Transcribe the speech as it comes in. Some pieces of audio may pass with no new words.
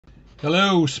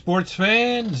Hello, sports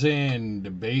fans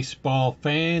and baseball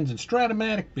fans and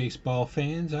Strat-O-Matic baseball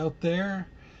fans out there.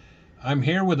 I'm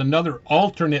here with another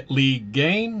alternate league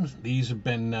game. These have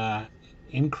been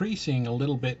increasing a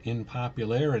little bit in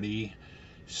popularity,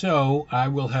 so I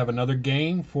will have another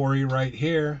game for you right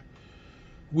here.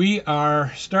 We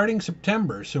are starting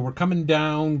September, so we're coming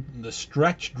down the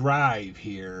stretch drive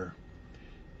here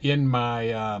in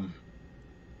my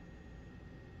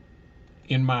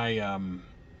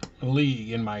league,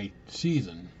 in my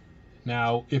season.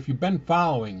 Now, if you've been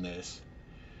following this,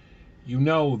 you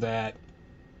know that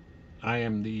I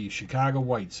am the Chicago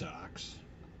White Sox,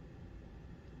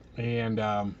 and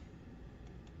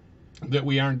that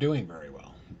we aren't doing very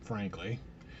well, frankly.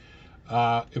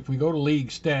 If we go to league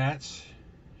stats,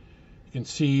 you can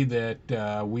see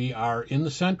that we are in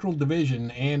the Central Division,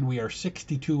 and we are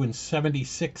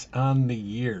 62-76 on the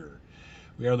year.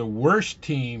 We are the worst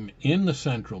team in the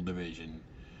Central Division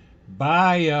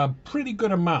by a pretty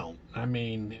good amount. I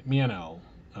mean,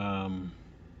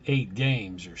 8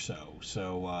 games or so.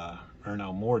 So, or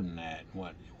no, more than that.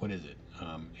 What is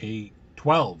it?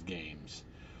 12 games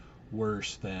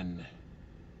worse than,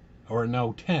 or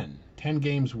no, 10. 10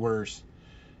 games worse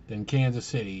than Kansas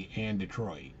City and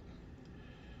Detroit,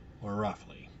 or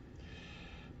roughly.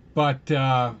 But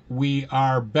we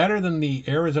are better than the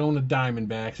Arizona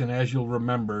Diamondbacks, and as you'll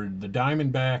remember, the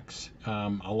Diamondbacks,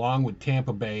 along with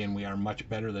Tampa Bay, and we are much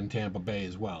better than Tampa Bay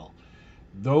as well.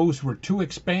 Those were two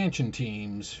expansion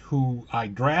teams who I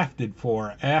drafted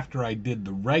for after I did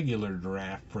the regular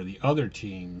draft for the other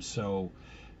teams, so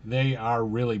they are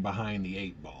really behind the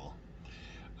 8 ball.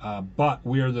 But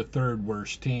we are the third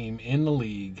worst team in the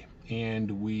league,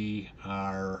 and we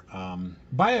are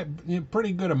by a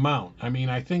pretty good amount. I mean,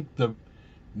 I think the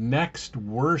next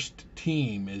worst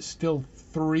team is still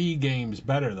 3 games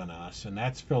better than us, and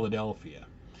that's Philadelphia.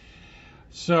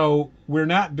 So we're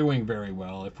not doing very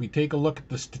well. If we take a look at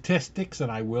the statistics,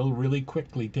 and I will really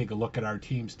quickly take a look at our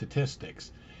team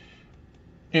statistics,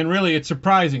 and really it's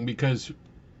surprising because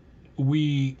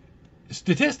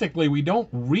statistically we don't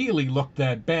really look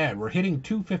that bad. We're hitting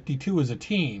 .252 as a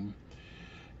team.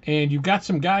 And you've got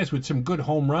some guys with some good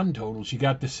home run totals. You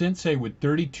got the Sensei with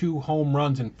 32 home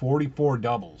runs and 44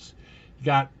 doubles. You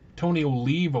got Tony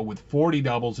Oliva with 40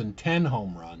 doubles and 10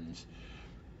 home runs.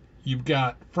 You've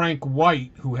got Frank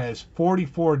White, who has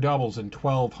 44 doubles and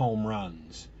 12 home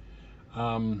runs.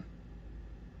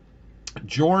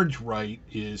 George Wright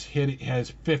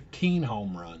has 15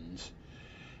 home runs.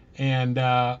 And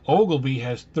Ogilvy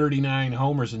has 39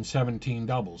 homers and 17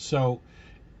 doubles. So,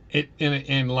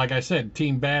 and like I said,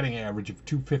 team batting average of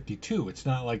 .252. It's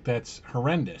not like that's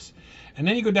horrendous. And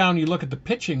then you go down, you look at the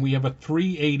pitching. We have a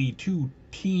 .382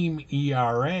 team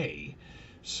ERA.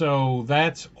 So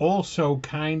that's also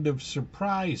kind of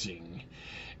surprising.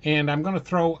 And I'm going to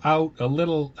throw out a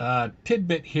little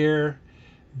tidbit here.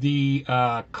 The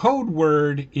code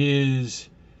word is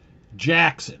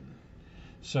Jackson.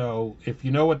 So if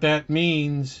you know what that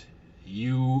means,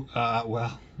 you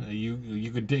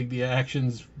could dig the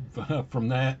actions from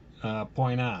that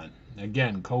point on.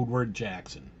 Again, code word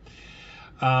Jackson.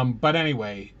 But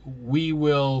anyway, we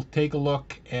will take a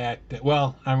look at,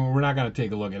 well, I mean, we're not going to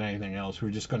take a look at anything else.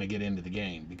 We're just going to get into the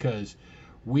game because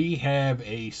we have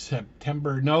a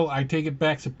September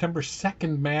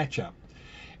 2nd matchup,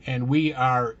 and we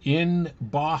are in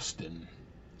Boston.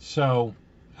 So,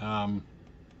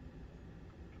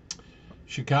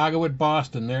 Chicago at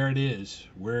Boston, there it is.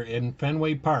 We're in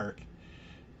Fenway Park.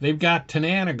 They've got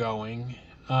Tanana going.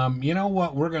 You know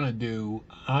what we're going to do?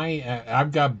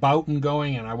 I've got Bouton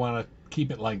going, and I want to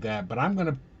keep it like that. But I'm going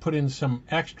to put in some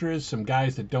extras, some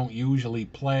guys that don't usually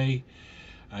play.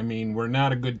 I mean, we're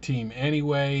not a good team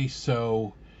anyway,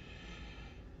 so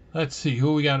let's see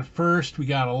who we got at first. We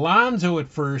got Alonso at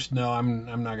first. No,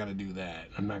 I'm not going to do that.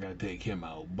 I'm not going to take him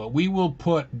out. But we will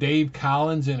put Dave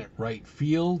Collins in at right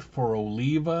field for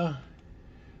Oliva.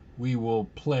 We will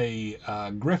play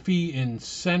Griffey in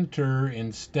center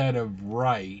instead of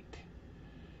right.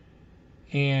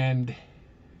 And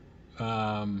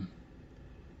we're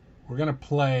going to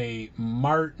play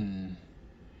Martin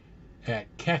at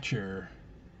catcher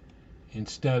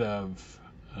instead of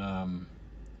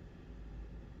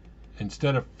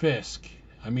Fisk.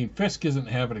 I mean, Fisk isn't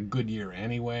having a good year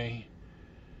anyway.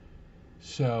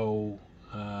 So,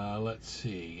 let's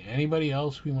see. Anybody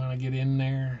else we want to get in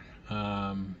there?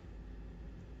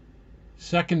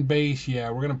 Second base, yeah,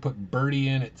 we're going to put Birdie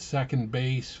in at second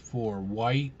base for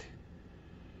White.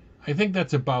 I think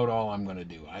that's about all I'm going to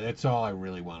do. That's all I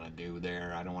really want to do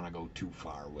there. I don't want to go too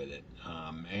far with it.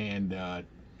 And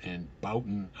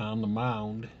Bouton on the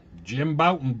mound, Jim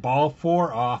Bouton, Ball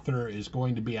 4 author, is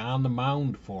going to be on the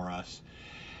mound for us.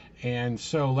 And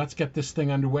so let's get this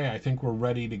thing underway. I think we're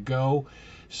ready to go.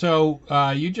 So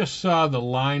you just saw the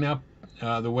lineup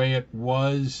the way it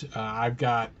was. I've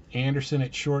got Anderson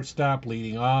at shortstop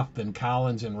leading off, then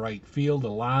Collins in right field,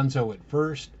 Alonso at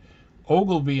first,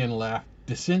 Ogilvy in left,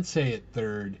 DeCinces at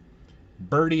third,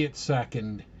 Birdie at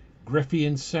second, Griffey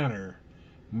in center,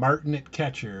 Martin at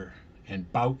catcher,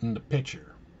 and Bouton the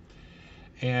pitcher.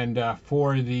 And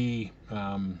for the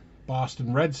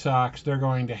Boston Red Sox, they're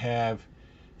going to have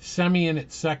Semien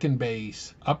at second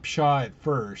base, Upshaw at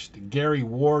first, Gary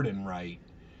Ward in right,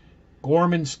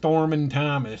 Gorman, Storman,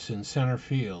 Thomas in center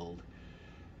field,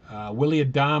 Willie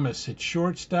Adames at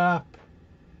shortstop,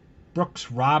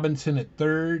 Brooks Robinson at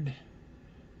third,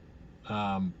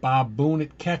 Bob Boone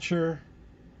at catcher,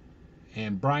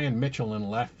 and Brian Mitchell in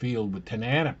left field with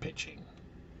Tanana pitching.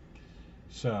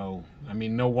 So, I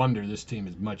mean, no wonder this team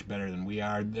is much better than we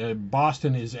are.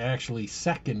 Boston is actually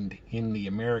second in the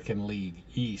American League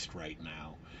East right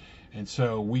now. And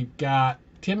so we've got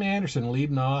Tim Anderson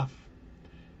leading off,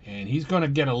 and he's going to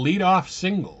get a leadoff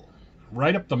single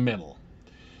right up the middle.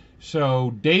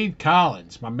 So Dave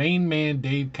Collins, my main man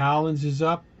Dave Collins, is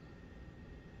up,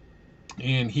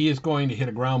 and he is going to hit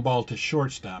a ground ball to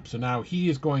shortstop. So now he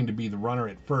is going to be the runner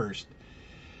at first.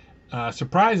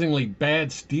 Surprisingly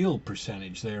bad steal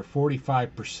percentage there,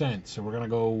 45%. So we're going to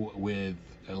go with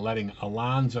letting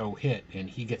Alonso hit, and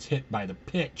he gets hit by the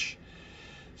pitch.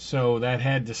 So that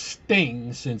had to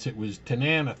sting since it was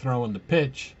Tanana throwing the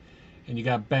pitch. And you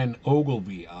got Ben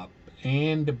Ogilvy up.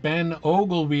 And Ben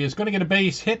Ogilvy is going to get a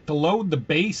base hit to load the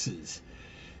bases.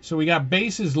 So we got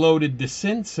bases loaded,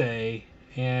 DeCinces.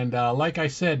 And like I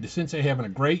said, DeCinces having a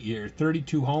great year,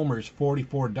 32 homers,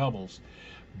 44 doubles.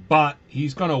 But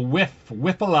he's going to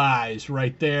whiffleize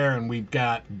right there, and we've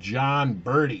got John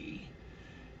Birdie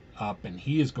up, and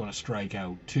he is going to strike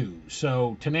out too.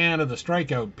 So Tanana, the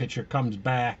strikeout pitcher, comes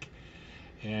back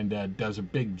and does a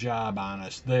big job on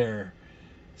us there.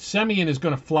 Semien is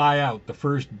going to fly out, the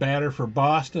first batter for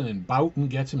Boston, and Bouton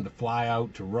gets him to fly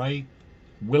out to right.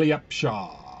 Willie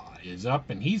Upshaw is up,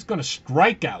 and he's going to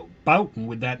strike out Bouton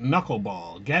with that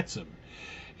knuckleball, gets him.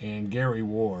 And Gary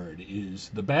Ward is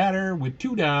the batter with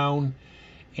 2 down,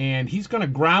 and he's going to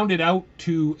ground it out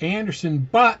to Anderson,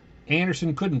 but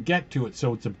Anderson couldn't get to it,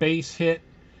 so it's a base hit,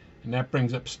 and that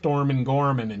brings up Storman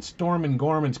Gorman, and Storman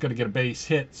Gorman's going to get a base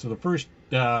hit. So the first,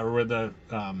 the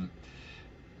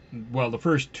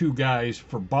first 2 guys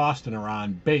for Boston are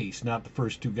on base, not the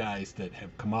first 2 guys that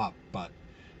have come up, but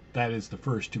that is the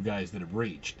first 2 guys that have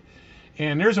reached.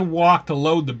 And there's a walk to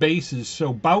load the bases,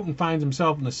 so Bouton finds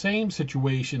himself in the same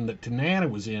situation that Tanana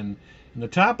was in the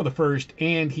top of the first,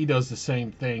 and he does the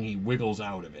same thing. He wiggles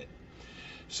out of it.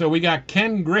 So we got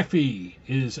Ken Griffey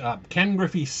is up. Ken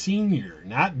Griffey Sr.,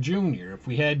 not Junior. If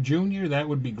we had Junior, that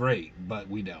would be great, but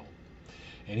we don't.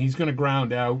 And he's going to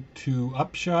ground out to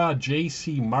Upshaw.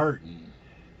 J.C. Martin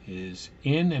is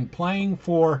in and playing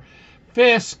for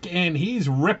Fisk, and he's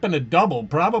ripping a double,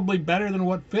 probably better than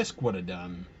what Fisk would have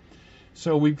done.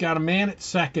 So we've got a man at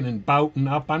second and Bouton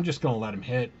up. I'm just going to let him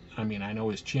hit. I mean, I know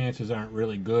his chances aren't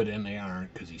really good, and they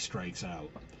aren't because he strikes out.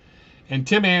 And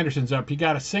Tim Anderson's up. He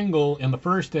got a single in the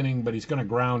first inning, but he's going to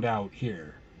ground out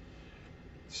here.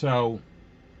 So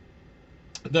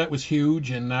that was huge,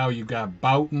 and now you've got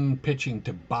Bouton pitching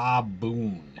to Bob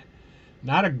Boone.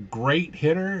 Not a great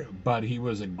hitter, but he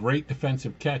was a great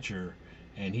defensive catcher,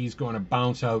 and he's going to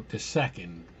bounce out to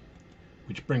second,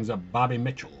 which brings up Bobby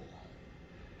Mitchell.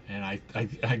 And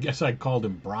I guess I called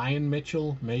him Brian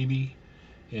Mitchell, maybe,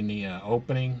 in the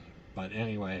opening. But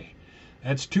anyway,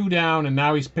 that's 2 down, and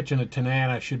now he's pitching to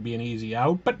Tanana. Should be an easy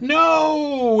out. But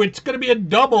no! It's going to be a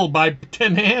double by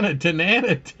Tanana.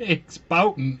 Tanana takes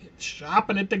Bouton,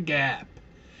 chopping at the gap.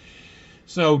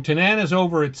 So Tanana's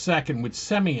over at second with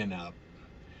Semien up.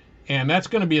 And that's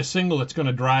going to be a single that's going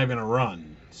to drive in a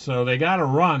run. So they got a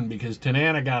run because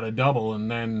Tanana got a double, and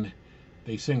then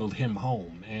they singled him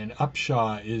home. And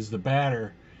Upshaw is the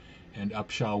batter, and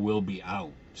Upshaw will be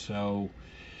out. So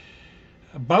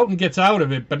Bouton gets out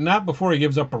of it, but not before he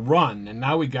gives up a run. And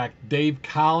now we got Dave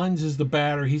Collins as the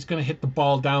batter. He's going to hit the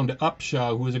ball down to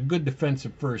Upshaw, who is a good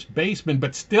defensive first baseman,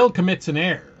 but still commits an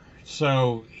error.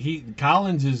 So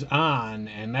Collins is on,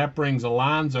 and that brings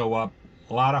Alonso up.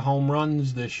 A lot of home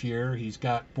runs this year. He's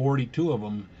got 42 of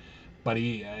them, but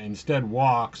he instead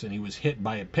walks, and he was hit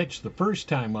by a pitch the first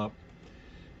time up.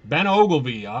 Ben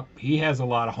Ogilvy up. He has a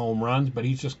lot of home runs, but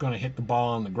he's just going to hit the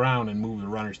ball on the ground and move the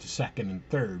runners to second and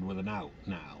third with an out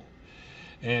now.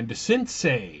 And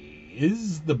DeCinces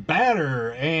is the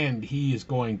batter, and he is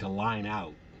going to line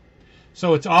out.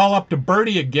 So it's all up to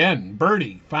Birdie again.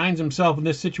 Birdie finds himself in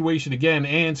this situation again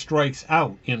and strikes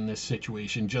out in this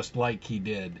situation, just like he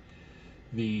did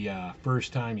the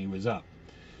first time he was up.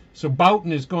 So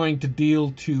Bouton is going to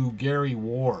deal to Gary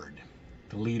Ward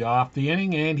to lead off the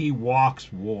inning, and he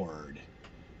walks Ward.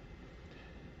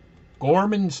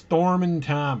 Gorman Stormin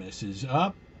Thomas is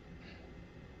up,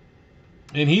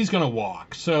 and he's going to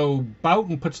walk. So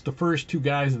Bouton puts the first two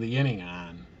guys of the inning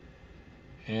on,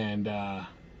 and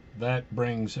that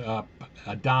brings up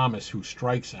Adames, who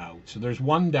strikes out. So there's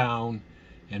one down,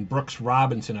 and Brooks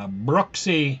Robinson up.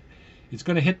 Brooksy is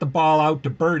going to hit the ball out to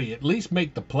Birdie. At least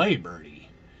make the play, Birdie.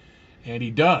 And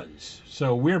he does.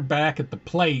 So we're back at the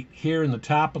plate here in the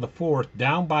top of the fourth,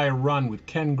 down by a run with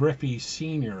Ken Griffey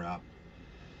Sr. up.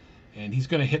 And he's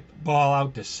going to hit the ball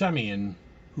out to Semien,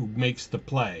 who makes the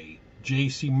play.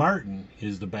 J.C. Martin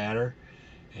is the batter,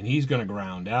 and he's going to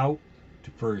ground out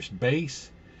to first base.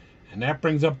 And that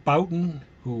brings up Bouton,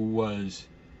 who was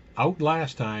out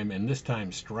last time and this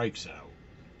time strikes out.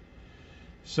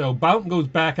 So Bouton goes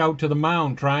back out to the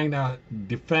mound trying to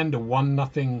defend a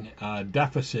 1-0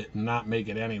 deficit and not make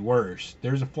it any worse.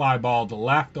 There's a fly ball to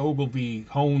left. Ogilvy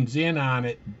hones in on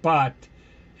it,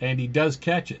 and he does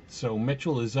catch it. So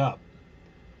Mitchell is up.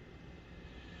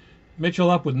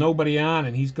 Mitchell up with nobody on,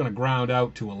 and he's going to ground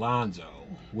out to Alonso,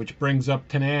 which brings up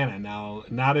Tanana. Now,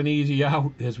 not an easy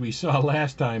out as we saw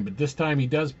last time, but this time he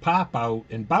does pop out,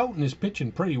 and Bouton is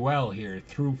pitching pretty well here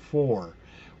through 4.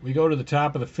 We go to the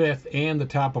top of the 5th and the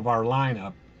top of our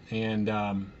lineup, and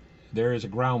there is a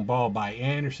ground ball by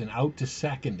Anderson out to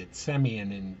second at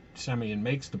Semien, and Semien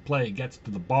makes the play, gets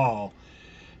to the ball.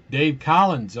 Dave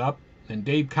Collins up, and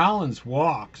Dave Collins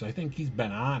walks. I think he's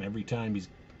been on every time he's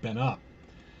been up.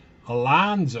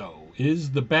 Alonso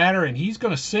is the batter, and he's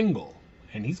going to single,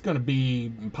 and he's going to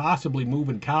be possibly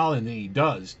moving Collins, and he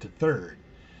does, to third.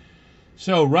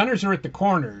 So runners are at the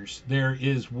corners. There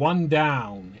is one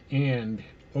down, and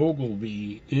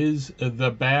Ogilvy is the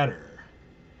batter.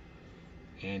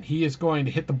 And he is going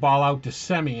to hit the ball out to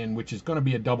Semien, which is going to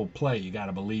be a double play. You got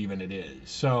to believe, and it is.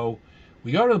 So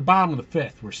we go to the bottom of the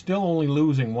 5th. We're still only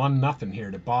losing 1-0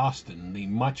 here to Boston, the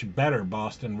much better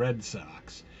Boston Red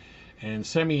Sox. And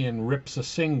Semien rips a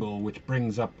single, which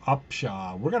brings up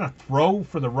Upshaw. We're going to throw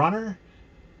for the runner,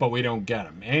 but we don't get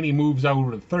him. And he moves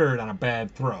over to third on a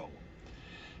bad throw.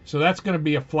 So that's going to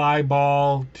be a fly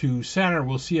ball to center.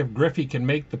 We'll see if Griffey can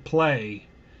make the play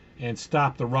and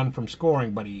stop the run from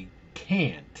scoring, but he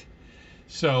can't.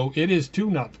 So it is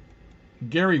 2-0.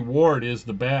 Gary Ward is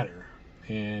the batter,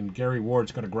 and Gary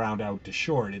Ward's going to ground out to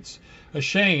short. It's a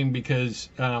shame because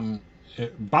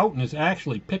Bouton is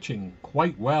actually pitching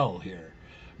quite well here.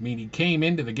 I mean, he came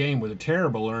into the game with a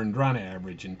terrible earned run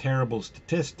average and terrible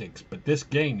statistics, but this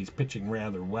game he's pitching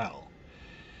rather well.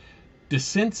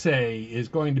 DeCinces is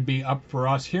going to be up for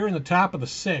us here in the top of the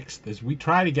 6th as we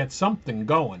try to get something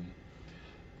going.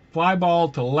 Fly ball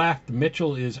to left.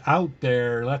 Mitchell is out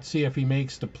there. Let's see if he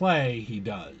makes the play. He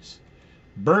does.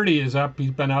 Birdie is up.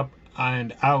 He's been up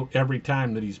and out every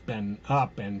time that he's been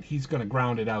up, and he's going to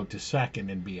ground it out to second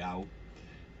and be out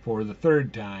for the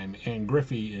 3rd time. And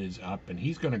Griffey is up, and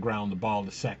he's going to ground the ball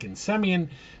to second. Semien,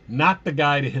 not the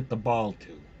guy to hit the ball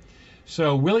to.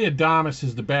 So Willie Adames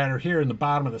is the batter here in the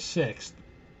bottom of the 6th.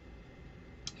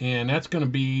 And that's going to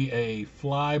be a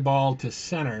fly ball to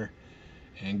center.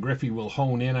 And Griffey will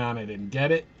hone in on it and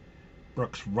get it.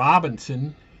 Brooks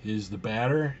Robinson is the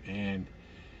batter. And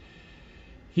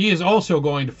he is also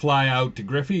going to fly out to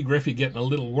Griffey. Griffey getting a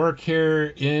little work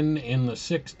here in the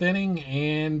 6th inning.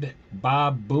 And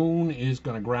Bob Boone is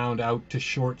going to ground out to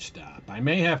shortstop. I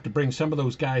may have to bring some of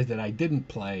those guys that I didn't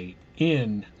play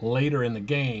in later in the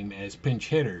game as pinch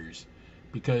hitters,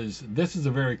 because this is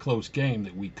a very close game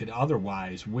that we could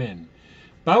otherwise win.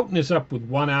 Bouton is up with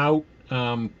 1 out,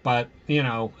 but, you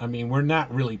know, I mean, we're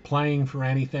not really playing for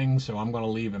anything, so I'm going to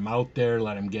leave him out there,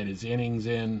 let him get his innings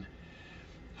in.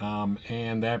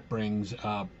 And that brings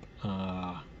up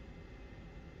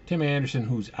Tim Anderson,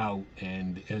 who's out,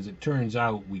 and as it turns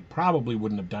out, we probably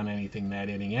wouldn't have done anything that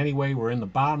inning anyway. We're in the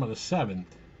bottom of the 7th.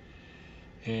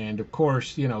 And, of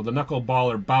course, you know, the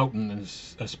knuckleballer Bouton,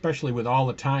 is, especially with all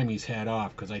the time he's had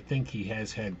off, because I think he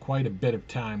has had quite a bit of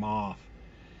time off,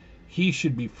 he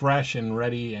should be fresh and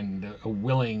ready and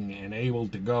willing and able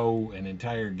to go an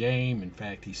entire game. In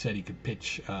fact, he said he could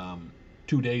pitch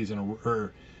 2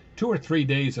 or 3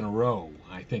 days in a row.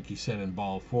 I think he said in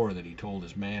ball 4 that he told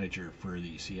his manager for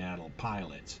the Seattle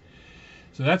Pilots.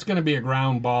 So that's going to be a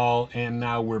ground ball, and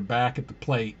now we're back at the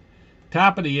plate.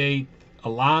 Top of the 8th.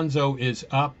 Alonso is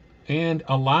up, and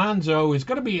Alonso is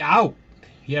going to be out.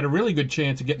 He had a really good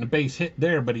chance of getting a base hit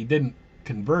there, but he didn't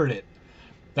convert it.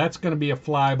 That's going to be a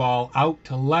fly ball out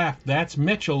to left. That's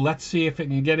Mitchell. Let's see if it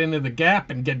can get into the gap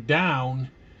and get down.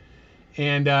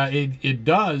 And it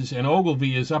does, and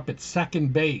Ogilvy is up at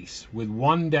second base with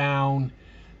one down,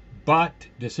 but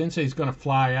DeCinces is going to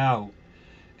fly out.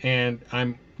 And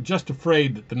I'm just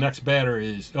afraid that the next batter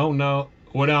is, oh no,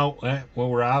 well,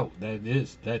 we're out.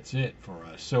 That's it for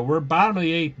us. So we're bottom of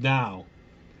the eighth now.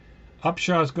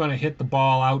 Upshaw's going to hit the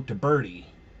ball out to Birdie,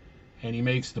 and he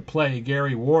makes the play.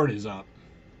 Gary Ward is up.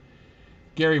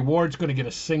 Gary Ward's going to get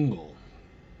a single.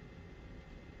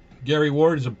 Gary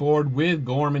Ward is aboard with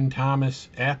Gorman Thomas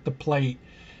at the plate.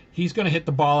 He's going to hit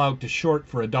the ball out to short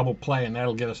for a double play, and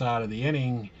that'll get us out of the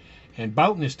inning. And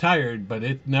Bouton is tired, but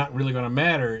it's not really going to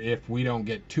matter if we don't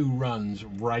get 2 runs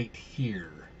right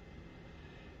here.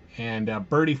 And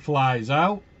Birdie flies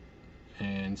out,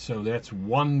 and so that's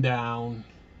 1 down.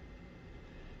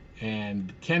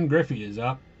 And Ken Griffey is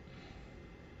up,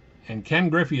 and Ken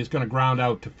Griffey is going to ground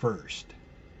out to first.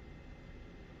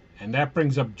 And that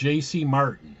brings up J.C.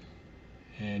 Martin.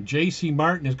 And J.C.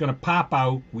 Martin is going to pop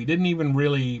out. We didn't even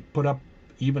really put up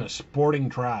even a sporting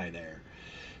try there.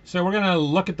 So we're going to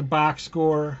look at the box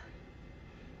score.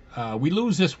 We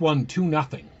lose this one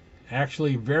 2-0.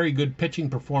 Actually, very good pitching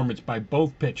performance by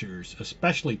both pitchers,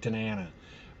 especially Tanana.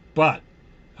 But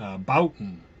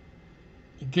Bouton,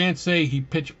 you can't say he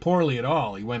pitched poorly at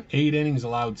all. He went 8 innings,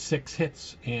 allowed 6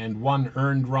 hits, and 1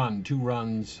 earned run, 2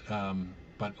 runs,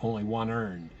 but only 1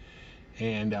 earned.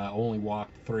 And only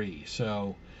walked 3.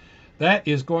 So that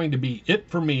is going to be it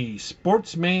for me.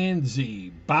 Sportsman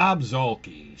Z, Bob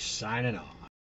Zolke, signing off.